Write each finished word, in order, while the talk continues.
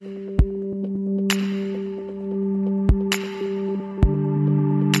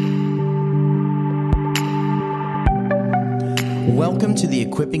Welcome to the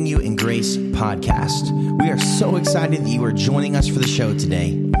Equipping You in Grace podcast. We are so excited that you are joining us for the show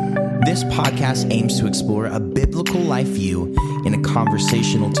today. This podcast aims to explore a biblical life view in a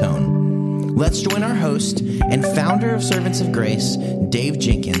conversational tone. Let's join our host and founder of Servants of Grace, Dave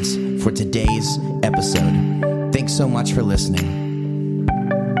Jenkins, for today's episode. Thanks so much for listening.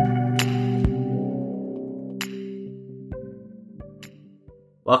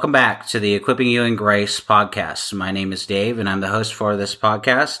 Welcome back to the Equipping You in Grace podcast. My name is Dave, and I'm the host for this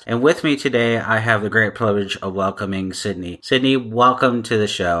podcast. And with me today, I have the great privilege of welcoming Sydney. Sydney, welcome to the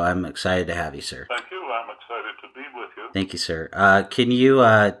show. I'm excited to have you, sir. Thank you. I'm excited to be with you. Thank you, sir. Can you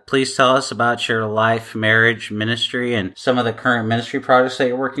please tell us about your life, marriage, ministry, and some of the current ministry projects that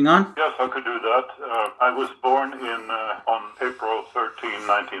you're working on? Yes, I could do that. I was born on April 13,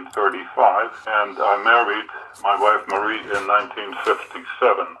 1935, and I married my wife Marie in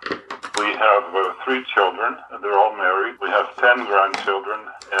 1957. We have 3 children, and they're all married. We have 10 grandchildren,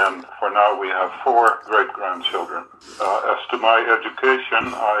 and for now we have 4 great-grandchildren. As to my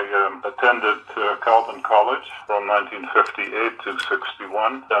education, I attended Calvin College from 1958 to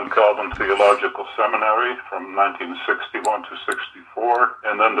 61, then Calvin Theological Seminary from 1961 to 64,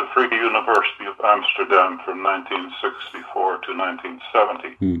 and then the Free University of Amsterdam from 1964 to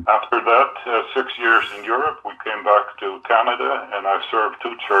 1970. After that, 6 years in Europe, we came back to Canada, and I served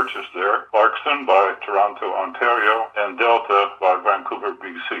 2 churches there, Clarkson by Toronto, Ontario, and Delta by Vancouver,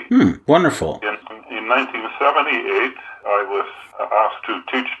 BC. Wonderful. In 1978, I was asked to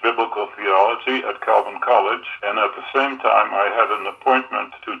teach biblical theology at Calvin College, and at the same time I had an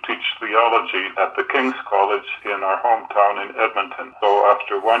appointment to teach theology at the King's College in our hometown in Edmonton. So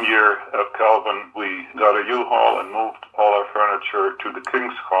after 1 year at Calvin, we got a U-Haul and moved all our furniture to the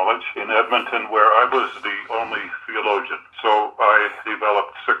King's College in Edmonton, where I was the only theologian. So I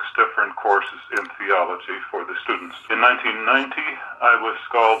developed 6 different courses in theology for the students. In 1990, I was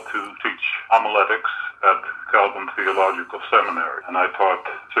called to teach homiletics at Calvin Theological Seminary, and I taught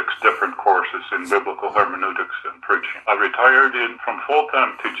 6 different courses in biblical hermeneutics and preaching. I retired from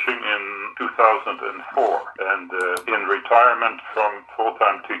full-time teaching in 2004, and in retirement from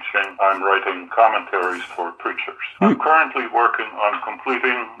full-time teaching, I'm writing commentaries for preachers. I'm currently working on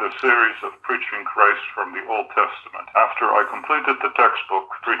completing the series of Preaching Christ from the Old Testament. After I completed the textbook,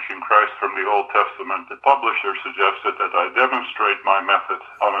 Preaching Christ from the Old Testament, the publisher suggested that I demonstrate my method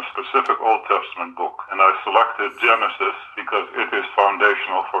on a specific Old Testament book, and I selected Genesis because it is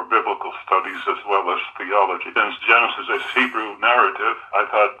foundational for biblical studies as well as theology. Since Genesis is Hebrew narrative, I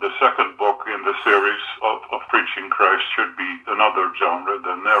thought the second book in the series of Preaching Christ should be another genre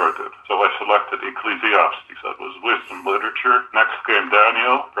than narrative. So I selected Ecclesiastes. That was wisdom literature. Next came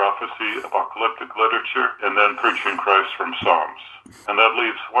Daniel, prophecy, apocalyptic literature, and then Preaching Christ from Psalms. And that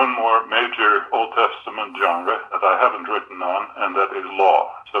leaves one more major Old Testament genre that I haven't written on, and that is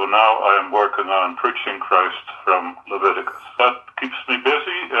law. So now I am working on Preaching Christ from Leviticus. That keeps me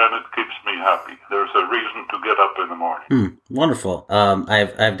busy, and it keeps me happy. There's a reason to get up in the morning. Wonderful.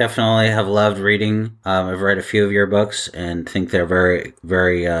 I've definitely have loved reading. I've read a few of your books and think they're very,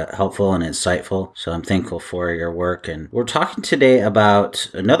 very helpful and insightful. So I'm thankful for your work. And we're talking today about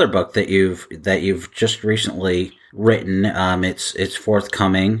another book that you've just recently written. It's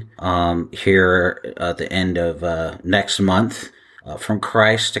forthcoming here at the end of next month. From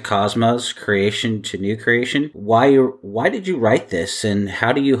Christ to Cosmos, Creation to New Creation. Why did you write this, and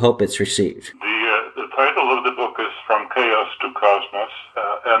how do you hope it's received? The title of the book is From Chaos to Cosmos,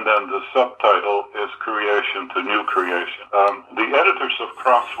 and then the subtitle is Creation to New Creation. The editors of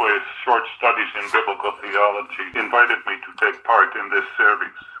Crossway's Short Studies in Biblical Theology invited me to take part in this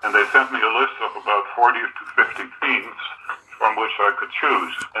series, and they sent me a list of about 40 to 50 themes from which I could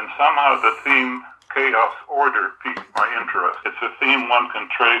choose, and somehow the theme Chaos Order piqued my interest. It's a theme one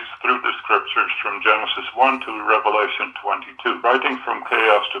can trace through the scriptures from Genesis 1 to Revelation 22. Writing From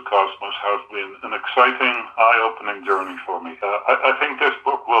Chaos to Cosmos has been an exciting, eye-opening journey for me. I think this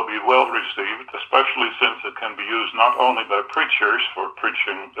book will be well received, especially since it can be used not only by preachers for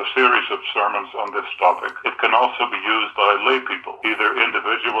preaching a series of sermons on this topic. It can also be used by lay people, either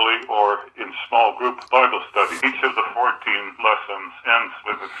individually or in small group Bible studies. Each of the 14 lessons ends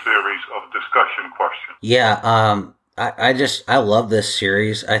with a series of discussion questions. Yeah, I love this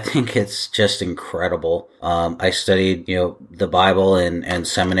series. I think it's just incredible. I studied, the Bible in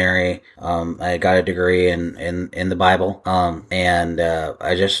seminary. I got a degree in the Bible. And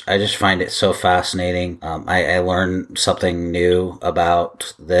I just find it so fascinating. I learned something new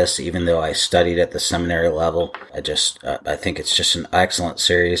about this, even though I studied at the seminary level. I think it's just an excellent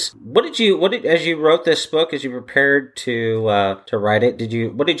series. As you wrote this book, as you prepared to write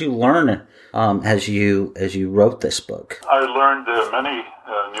it, what did you learn, as you wrote this book? book? I learned many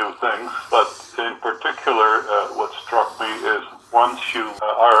new things, but in particular, what struck me is once you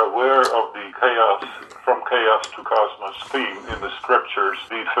are aware of the chaos, from chaos to cosmos theme in the scriptures,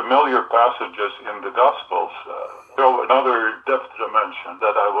 the familiar passages in the Gospels show another depth dimension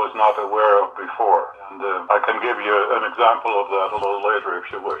that I was not aware of before. And I can give you an example of that a little later if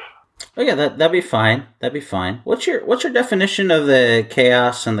you wish. Oh yeah, that'd be fine. That'd be fine. What's your definition of the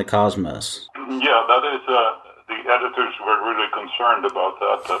chaos and the cosmos? Yeah, that is. The editors were really concerned about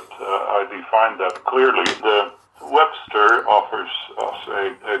that. I defined that clearly. The Webster offers us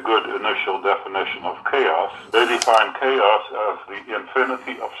a good initial definition of chaos. They define chaos as the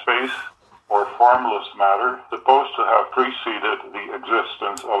infinity of space or formless matter supposed to have preceded the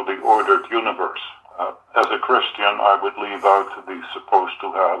existence of the ordered universe. As a Christian, I would leave out the supposed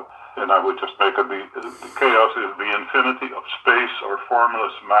to have, and I would just make the chaos is the infinity of space or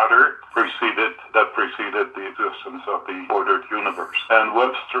formless matter that preceded the existence of the ordered universe. And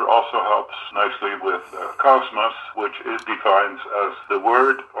Webster also helps nicely with cosmos, which it defines as the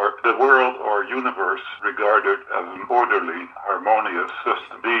world or universe regarded as an orderly, harmonious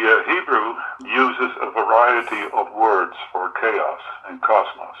system. The Hebrew uses a variety of words for chaos and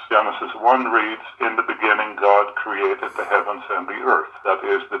cosmos. Genesis 1 reads, "In the beginning God created the heavens and the earth." That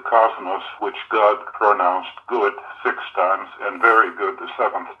is the cosmos, which God pronounced good 6 times and very good the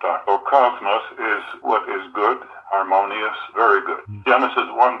 7th time. So cosmos is what is good, harmonious, very good. Genesis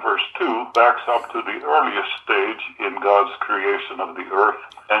 1 verse 2 backs up to the earliest stage in God's creation of the earth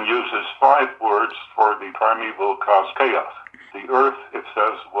and uses 5 words for the primeval chaos. The earth, it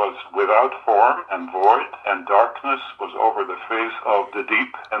says, was without form and void, and darkness was over the face of the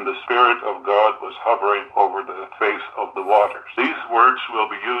deep, and the Spirit of God was hovering over the face of the waters. These words will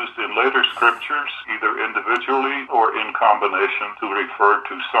be used in later scriptures, either individually or in combination, to refer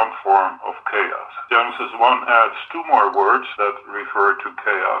to some form of chaos. Genesis 1 adds 2 more words that refer to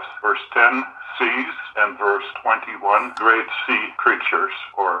chaos. Verse 10, seas, and verse 21, great sea creatures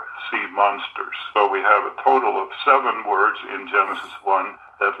or sea monsters. So we have a total of 7 words in Genesis 1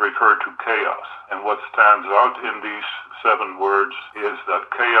 that refer to chaos. And what stands out in these 7 words is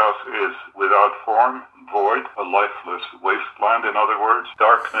that chaos is without form, void, a lifeless wasteland, in other words,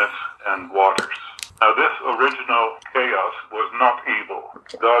 darkness, and waters. Now this original chaos was not evil.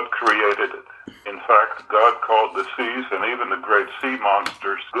 God created it. In fact, God called the seas and even the great sea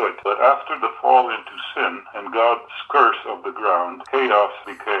monsters good. But after the fall into sin and God's curse of the ground, chaos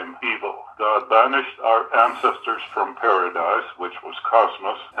became evil. God banished our ancestors from paradise, which was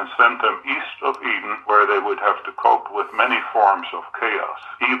cosmos, and sent them east of Eden, where they would have to cope with many forms of chaos,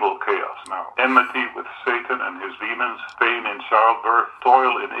 evil chaos now. Enmity with Satan and his demons, pain in childbirth,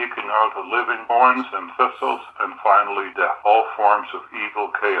 toil in eking out a living, thorns and thistles, and finally death. All forms of evil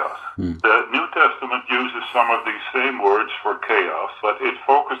chaos. The New Testament uses some of these same words for chaos, but it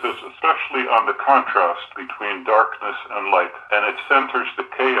focuses especially on the contrast between darkness and light, and it centers the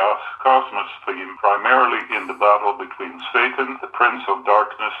chaos cosmos theme primarily in the battle between Satan, the Prince of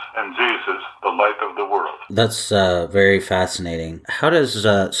Darkness, and Jesus, the light of the world. That's very fascinating. How does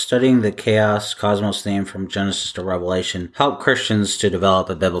studying the chaos cosmos theme from Genesis to Revelation help Christians to develop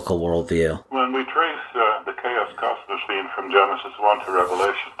a biblical worldview? When we trace the chaos cosmos theme from Genesis 1 to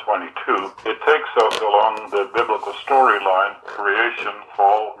Revelation 22, it takes us along the biblical storyline, creation,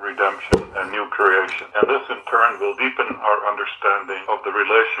 fall, redemption, and new creation. And this in turn will deepen our understanding of the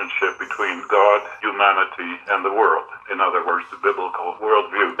relationship between God, humanity, and the world. In other words, the biblical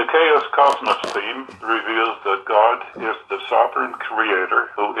worldview. The chaos cosmos theme reveals that God is the sovereign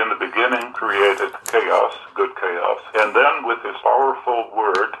creator who in the beginning created chaos, good chaos, and then with his powerful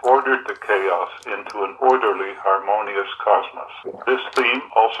word ordered the chaos into an orderly, harmonious cosmos. This theme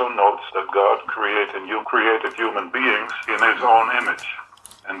also notes that God created human beings in his own image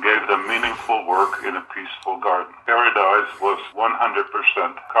and gave them meaningful work in a peaceful garden. Paradise was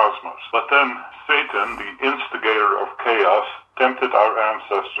 100% cosmos. But then Satan, the instigator of chaos, tempted our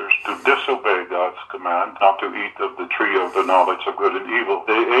ancestors to disobey God's command not to eat of the tree of the knowledge of good and evil.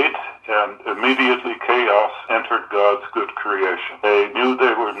 They ate, and immediately chaos entered God's good creation. They knew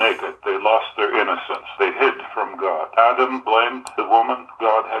they were naked. They lost their innocence. They hid from God. Adam blamed the woman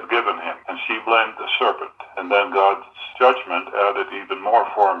God had given him, and she blamed the serpent. And then God's judgment added even more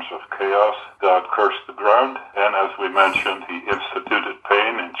forms of chaos. God cursed the ground, and as we mentioned, he instituted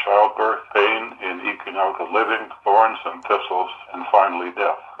pain in childbirth, pain in eking out a living, thorns and thistles, and finally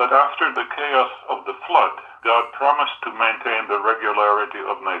death. But after the chaos of the flood, God promised to maintain the regularity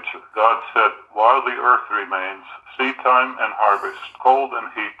of nature. God said, while the earth remains, seed time and harvest, cold and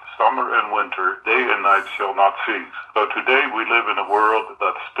heat, summer and winter, day and night shall not cease. So today we live in a world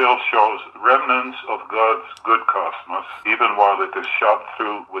that still shows remnants of God's good cosmos, even while it is shot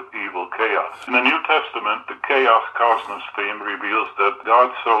through with evil chaos. In the New Testament, the chaos cosmos theme reveals that God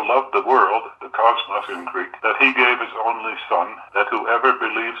so loved the world, the cosmos in Greek, that he gave his only Son, that whoever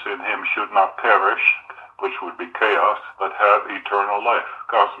believes in him should not perish, which would be chaos, but have eternal life,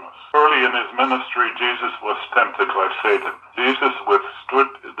 cosmos. Early in his ministry, Jesus was tempted by Satan. Jesus withstood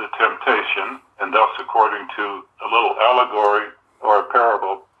the temptation, and thus, according to a little allegory or a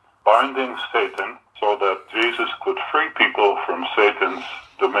parable, binding Satan so that Jesus could free people from Satan's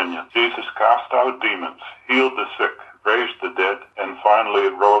dominion. Jesus cast out demons, healed the sick, raised the dead, and finally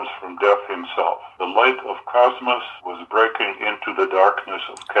rose from death himself. The light of cosmos was breaking into the darkness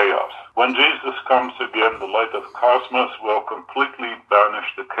of chaos. When Jesus comes again, the light of cosmos will completely banish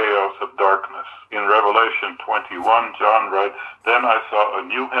the chaos of darkness. In Revelation 21, John writes, "Then I saw a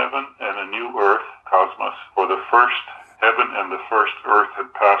new heaven and a new earth," cosmos, "for the first heaven and the first earth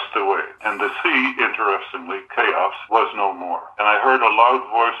had passed away, and the sea," interestingly, chaos, "was no more. And I heard a loud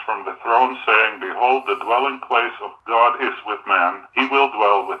voice from the throne saying, Behold, the dwelling place of God is with man. He will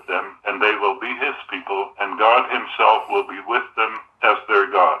dwell with them, and they will be his people, and God himself will be with them as their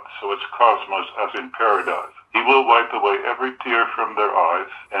God." So it's cosmos as in paradise. "He will wipe away every tear from their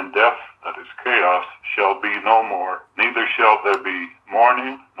eyes, and death," that is chaos, "shall be no more. Neither shall there be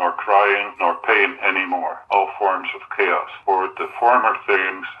mourning, nor crying, nor pain any more." All forms of chaos. For the former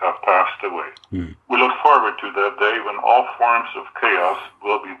things have passed away. We look forward to that day when all forms of chaos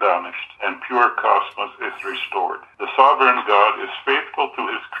will be banished and pure cosmos is restored. The sovereign God is faithful to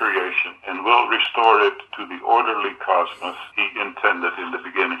his creation and will restore it to the orderly cosmos he intended in the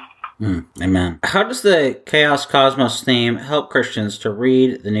beginning. Amen. How does the Chaos Cosmos theme help Christians to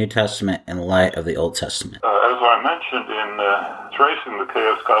read the New Testament in light of the Old Testament? As I mentioned in tracing the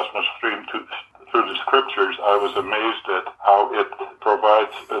Chaos Cosmos theme through the scriptures, I was amazed at how it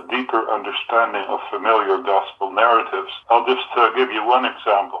provides a deeper understanding of familiar gospel narratives. I'll just give you one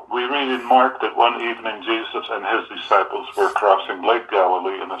example. We read in Mark that one evening Jesus and his disciples were crossing Lake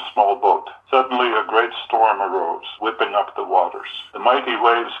Galilee in a small boat. Suddenly a great storm arose, whipping up the waters. The mighty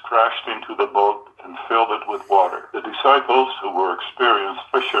waves crashed into the boat and filled it with water. The disciples, who were experienced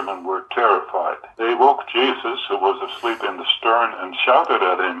fishermen, were terrified. They woke Jesus, who was asleep in the stern, and shouted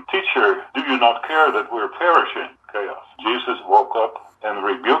at him, "Teacher, do you not care that we're perishing?" Chaos. Jesus woke up and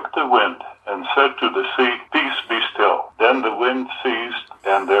rebuked the wind and said to the sea, "Peace, be still." Then the wind ceased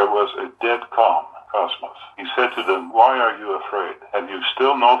and there was a dead calm, cosmos. He said to them, "Why are you afraid? Have you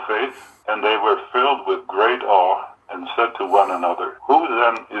still no faith?" And they were filled with great awe and said to one another, "Who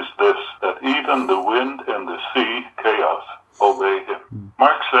then is this that even the wind and the sea, chaos, obey him?"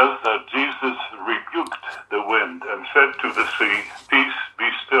 Mark says that Jesus rebuked the wind and said to the sea, "Peace, be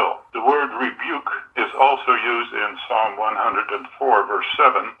still." The word rebuke is also used in Psalm 104, verse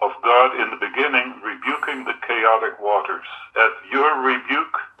 7, of God in the beginning rebuking the chaotic waters. "At your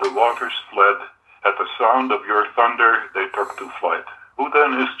rebuke, the waters fled. At the sound of your thunder, they took to flight." Who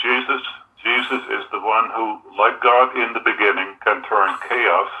then is Jesus? Jesus is the one who, like God in the beginning, can turn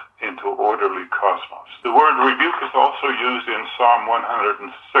chaos into orderly cosmos. The word rebuke is also used in Psalm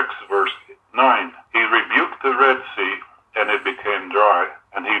 106, verse 9. "He rebuked the Red Sea, and it became dry,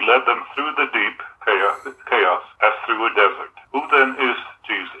 and he led them through the deep chaos as through a desert." Who then is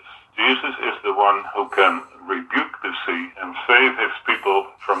Jesus? Jesus is the one who can rebuke the sea and save his people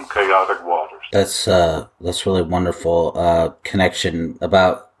from chaotic waters. That's really wonderful connection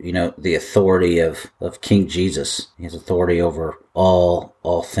about the authority of King Jesus. He has authority over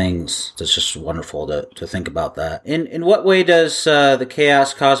all things. It's just wonderful to think about that. In what way does the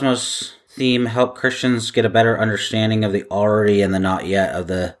Chaos Cosmos theme help Christians get a better understanding of the already and the not yet of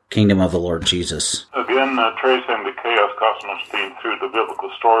the kingdom of the Lord Jesus? Again, tracing the Chaos Cosmos theme through the biblical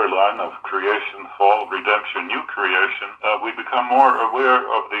storyline of creation, fall, redemption, new creation, we become more aware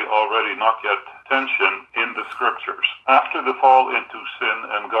of the already not yet tension in the scriptures. After the fall into sin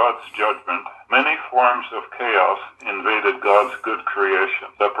and God's judgment, many forms of chaos invaded God's good creation.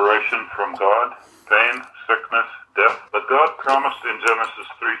 Separation from God, pain, sickness, death. But God promised in Genesis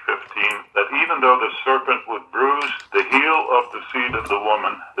 3:15 that even though the serpent would bruise the heel of the seed of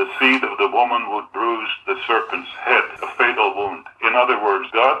the seed of the woman would bruise the serpent's head, a fatal wound. In other words,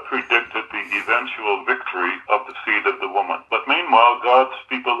 God predicted the eventual victory of the seed of the woman. But meanwhile, God's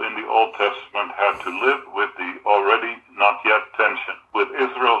people in the Old Testament had to live with the already not yet tension. With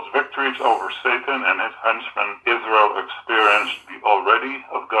Israel's victories over Satan and his henchmen, Israel experienced the already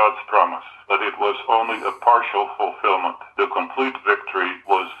of God's promise. But it was only a partial fulfillment. The complete victory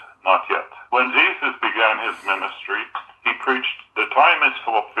was not yet. When Jesus began his ministry, he preached the time is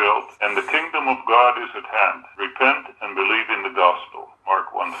fulfilled, and the kingdom of God is at hand. Repent and believe in the gospel.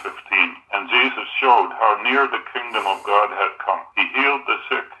 Mark 1:15. And Jesus showed how near the kingdom of God had come. He healed the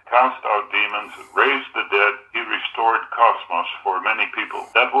sick, cast out demons, raised the dead. He restored cosmos for many people.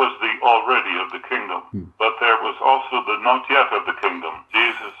 That was the already of the kingdom. But there was also the not yet of the kingdom.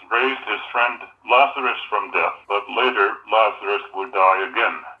 Jesus raised his friend Lazarus from death, but later Lazarus would die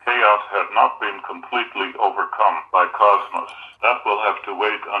again. Chaos had not been completely overcome by cosmos. That will have to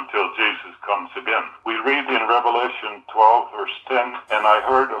wait until Jesus comes again. We read in Revelation 12, verse 10, "And I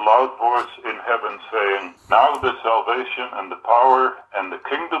heard a loud voice in heaven saying, Now the salvation and the power and the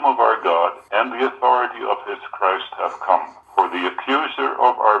kingdom of our God and the authority of his Christ have come. For the accuser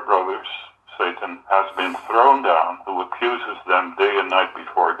of our brothers, Satan, has been thrown down, who accuses them day and night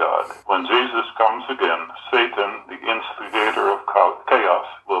before God." When Jesus comes again, Satan, the instigator of chaos,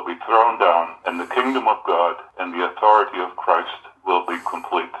 will be thrown down, and the kingdom of God and the authority of Christ will be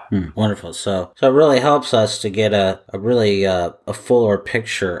complete. Wonderful. So it really helps us to get a really a fuller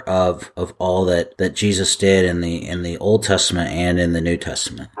picture of all that Jesus did in the Old Testament and in the New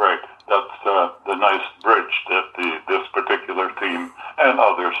Testament. Right. That's the nice bridge that this particular theme and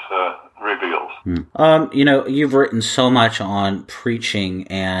others reveals. You've written so much on preaching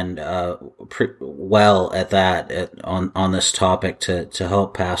and well at that on this topic to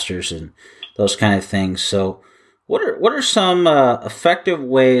help pastors and those kind of things. So, what are some effective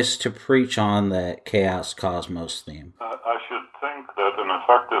ways to preach on the chaos cosmos theme? I should think that an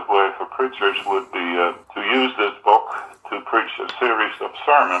effective way for preachers would be to use this book to preach a series of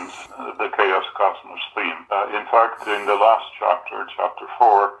sermons, the Chaos Cosmos theme. In fact, in the last chapter, chapter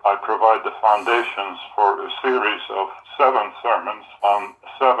 4, I provide the foundations for a series of 7 sermons on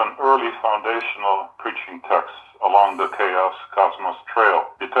 7 early foundational preaching texts along the Chaos Cosmos trail.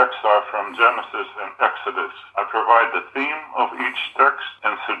 The texts are from Genesis and Exodus. I provide the theme of each text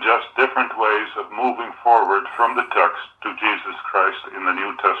and suggest different ways of moving forward from the text to Jesus Christ in the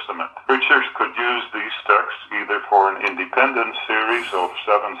New Testament. Preachers could use these texts either for an independent series of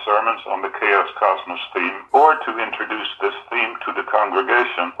 7 sermons on the Chaos Cosmos theme, or to introduce this theme to the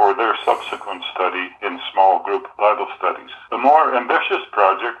congregation for their subsequent study in small group Bible studies. The more ambitious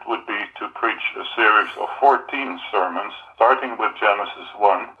project would be to preach a series of 14 sermons, starting with Genesis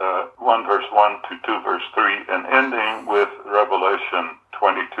 1 verse 1 to 2 verse 3, and ending with Revelation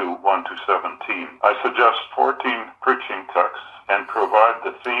 22, 1 to 17. I suggest 14 preaching texts and provide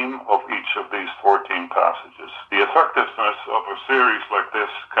the theme of each of these 14 passages. The effectiveness of a series like this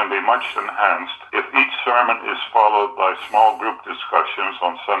can be much enhanced if each sermon is followed by small group discussions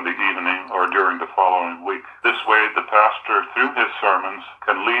on Sunday evening or during the following week. This way, the pastor, through his sermons,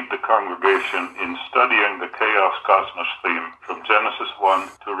 can lead the congregation in studying the Chaos Cosmos theme from Genesis 1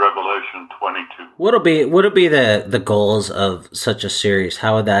 to Revelation 22. What would be the goals of such a series?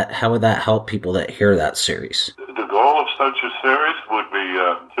 How would that help people that hear that series? The goal of such a series would be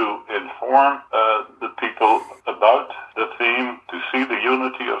to inform the people about the theme, to see the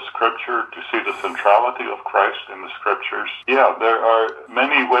unity of Scripture, to see the centrality of Christ in the Scriptures. Yeah, there are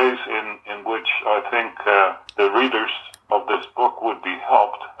many ways in which I think the readers of this book would be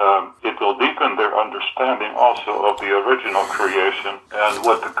helped. It will deepen their understanding also of the original creation and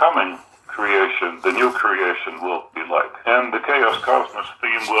what the coming creation, the new creation, will be like. And the Chaos Cosmos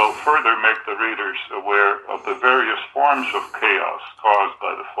theme will further make the readers aware of the various forms of chaos caused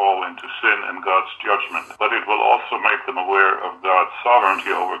by the fall into sin and God's judgment. But it will also make them aware of God's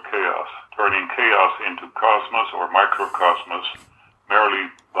sovereignty over chaos, turning chaos into cosmos or microcosmos merely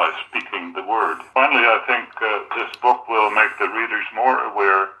by speaking the word. Finally, I think this book will make the readers more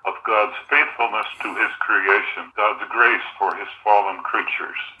aware of God's faithfulness to his creation, God's grace for his fallen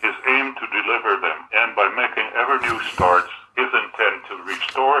creatures, his aim to deliver them, and by making ever new starts, his intent to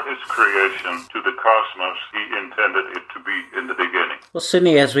restore his creation to the cosmos he intended it to be in the beginning. Well,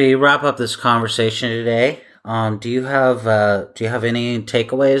 Sidney, as we wrap up this conversation today, do you have any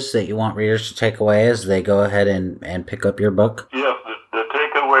takeaways that you want readers to take away as they go ahead and pick up your book? Yes, the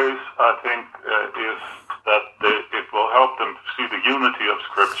takeaways, I think, is that it will help them see the unity of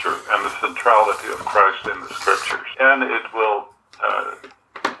Scripture and the centrality of Christ in the Scriptures. And it will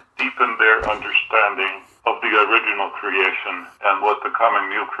deepen their understanding of the original creation and what the coming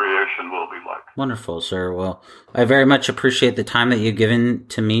new creation will be like. Wonderful, sir. Well, I very much appreciate the time that you've given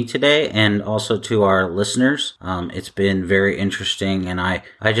to me today and also to our listeners. It's been very interesting, and I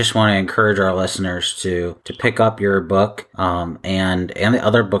just want to encourage our listeners to pick up your book and the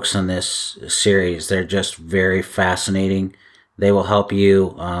other books in this series. They're just very fascinating. They will help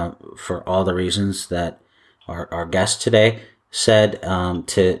you for all the reasons that our guest today said,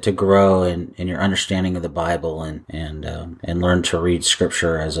 to grow in your understanding of the Bible and learn to read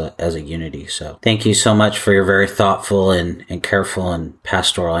Scripture as a unity. So thank you so much for your very thoughtful and careful and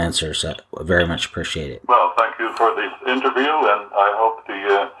pastoral answers. I very much appreciate it. Well, thank you for this interview, and I hope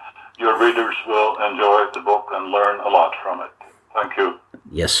your readers will enjoy the book and learn a lot from it. Thank you.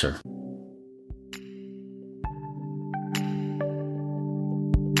 Yes, sir.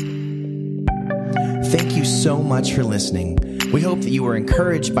 Thank you so much for listening. We hope that you were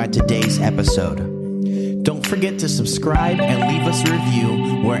encouraged by today's episode. Don't forget to subscribe and leave us a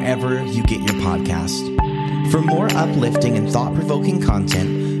review wherever you get your podcast. For more uplifting and thought-provoking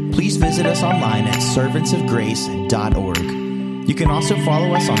content, please visit us online at servantsofgrace.org. You can also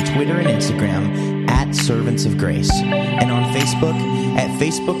follow us on Twitter and Instagram at Servants of Grace, and on Facebook at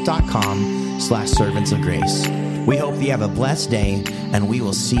facebook.com/servantsofgrace. We hope you have a blessed day, and we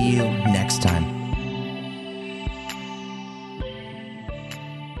will see you next time.